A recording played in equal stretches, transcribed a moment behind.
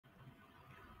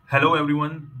Hello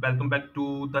everyone, welcome back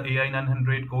to the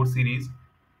AI-900 course series.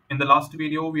 In the last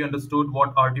video, we understood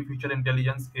what artificial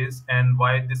intelligence is and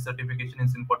why this certification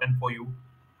is important for you.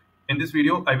 In this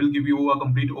video, I will give you a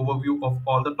complete overview of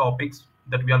all the topics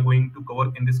that we are going to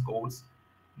cover in this course.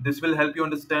 This will help you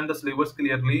understand the syllabus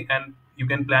clearly and you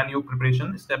can plan your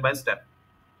preparation step by step.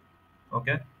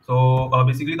 Okay, so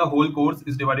basically the whole course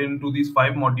is divided into these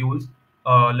five modules.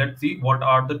 Let's see what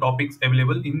are the topics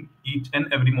available in each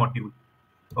and every module.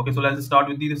 Okay, so let's start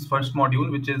with this first module,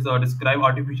 which is describe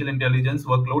artificial intelligence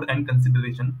workload and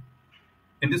consideration.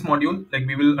 In this module, like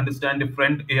we will understand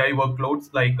different AI workloads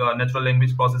like natural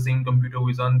language processing, computer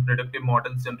vision, predictive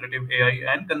models, generative AI,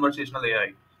 and conversational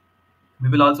AI. We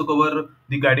will also cover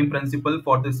the guiding principle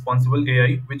for the responsible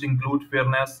AI, which include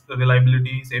fairness,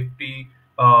 reliability, safety,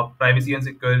 privacy and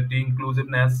security,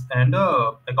 inclusiveness, and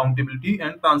accountability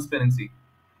and transparency.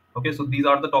 Okay, so these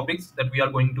are the topics that we are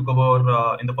going to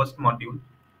cover in the first module.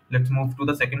 Let's move to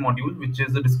the second module, which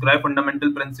is the describe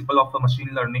fundamental principle of machine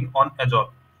learning on Azure.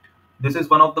 This is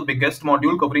one of the biggest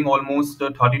module covering almost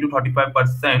 30 to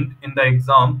 35% in the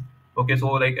exam. Okay, so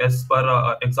like as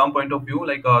per exam point of view,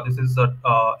 like this is a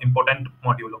important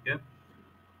module. Okay,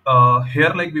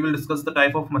 here like we will discuss the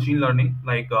type of machine learning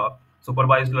like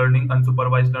supervised learning,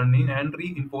 unsupervised learning, and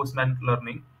reinforcement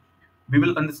learning. We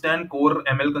will understand core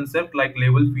ML concept like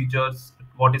label features,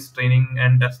 what is training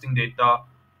and testing data.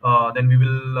 Then we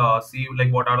will see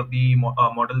like what are the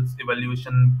models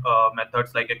evaluation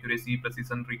methods like accuracy,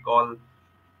 precision, recall.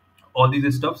 All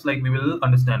these stuffs like we will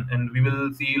understand, and we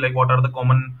will see like what are the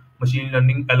common machine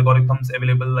learning algorithms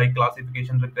available like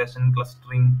classification, regression,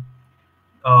 clustering.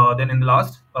 Then in the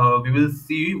last, we will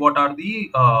see what are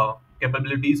the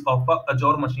capabilities of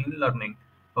Azure machine learning.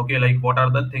 Okay, like what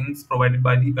are the things provided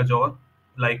by the Azure,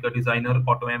 like a designer,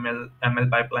 AutoML,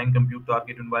 ML pipeline, compute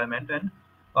target environment, and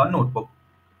a notebook.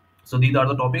 So these are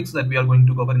the topics that we are going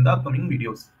to cover in the upcoming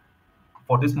videos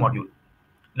for this module.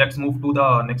 Let's move to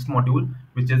the next module,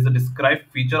 which is the describe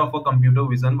feature of a computer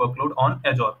vision workload on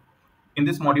Azure. In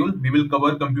this module, we will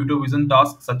cover computer vision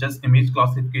tasks such as image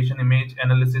classification, image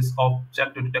analysis,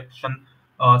 object detection,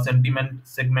 sentiment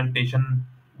segmentation,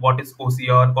 what is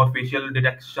OCR or facial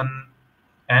detection,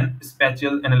 and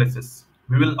spatial analysis.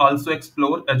 We will also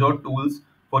explore Azure tools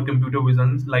for computer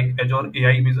visions like Azure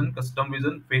AI Vision, Custom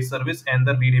Vision, Face Service, and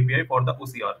the Read API for the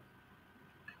OCR.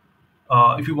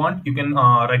 If you want, you can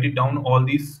write it down all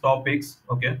these topics.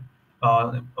 Okay,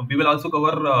 we will also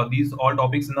cover these all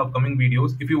topics in the upcoming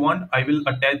videos. If you want, I will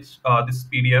attach this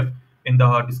PDF in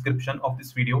the description of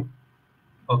this video.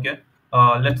 Okay,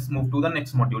 let's move to the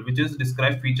next module, which is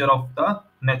describe feature of the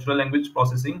natural language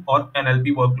processing or NLP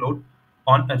workload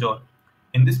on Azure.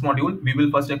 In this module, we will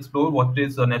first explore what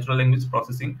is natural language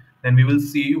processing. Then we will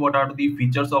see what are the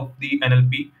features of the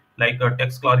NLP, like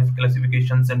text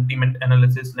classification, sentiment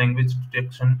analysis, language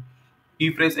detection,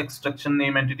 key-phrase extraction,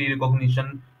 name entity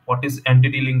recognition, what is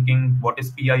entity linking, what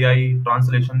is PII,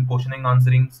 translation, questioning,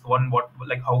 answering, one what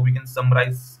like how we can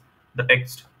summarize the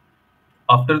text.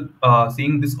 After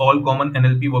seeing this all common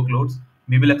NLP workloads,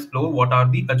 we will explore what are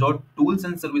the Azure tools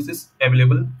and services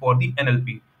available for the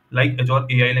NLP, like Azure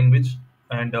AI language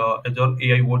and Azure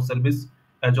AI word service,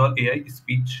 Azure AI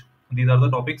speech. These are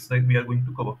the topics that we are going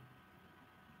to cover.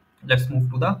 Let's move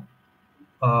to the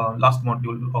last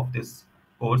module of this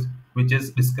course, which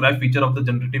is describe feature of the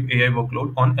generative AI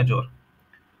workload on Azure.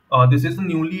 This is a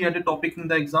newly added topic in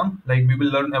the exam. Like we will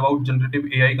learn about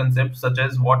generative AI concepts such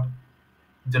as what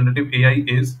generative AI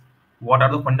is, what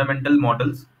are the fundamental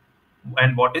models,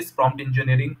 and what is prompt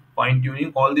engineering, fine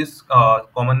tuning, all these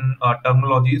common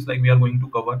terminologies like we are going to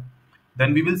cover.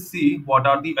 Then we will see what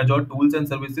are the Azure tools and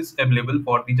services available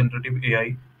for the generative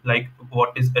AI, like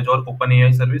what is Azure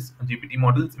OpenAI service, GPT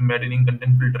models, embedding,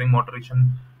 content filtering,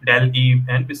 moderation, Dell Eve,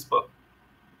 and Whisper.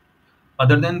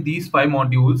 Other than these five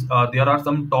modules, there are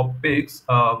some topics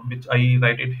which I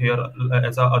write it here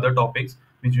as other topics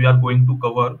which we are going to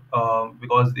cover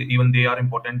because even they are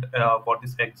important for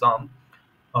this exam.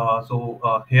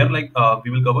 Here, like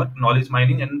we will cover knowledge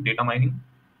mining and data mining,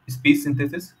 speech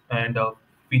synthesis, and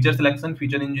feature selection,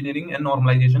 feature engineering, and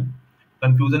normalization,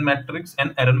 confusion matrix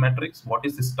and error matrix. What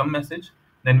is system message?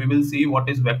 Then we will see what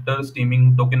is vector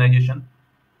streaming tokenization,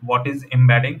 what is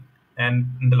embedding, and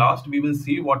in the last we will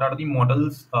see what are the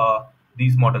models.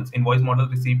 These models: invoice model,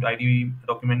 receipt ID,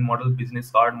 document model,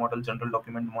 business card model, general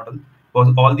document model.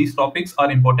 Because all these topics are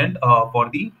important for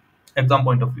the exam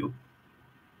point of view.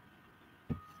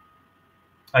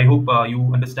 I hope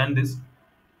you understand this.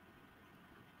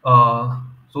 Uh,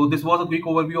 so this was a quick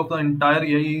overview of the entire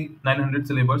AI 900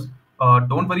 syllabus.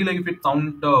 Don't worry, like if it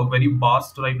sound very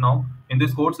vast right now. In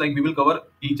this course, like we will cover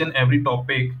each and every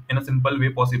topic in a simple way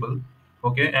possible.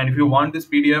 Okay, and if you want this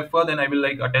PDF, then I will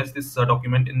like attach this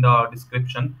document in the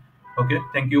description. Okay,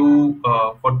 thank you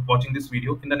for watching this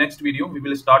video. In the next video, we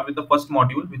will start with the first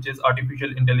module, which is artificial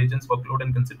intelligence workload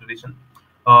and consideration.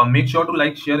 Make sure to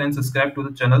like, share, and subscribe to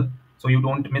the channel so you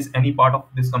don't miss any part of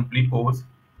this complete course.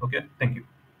 Okay, thank you.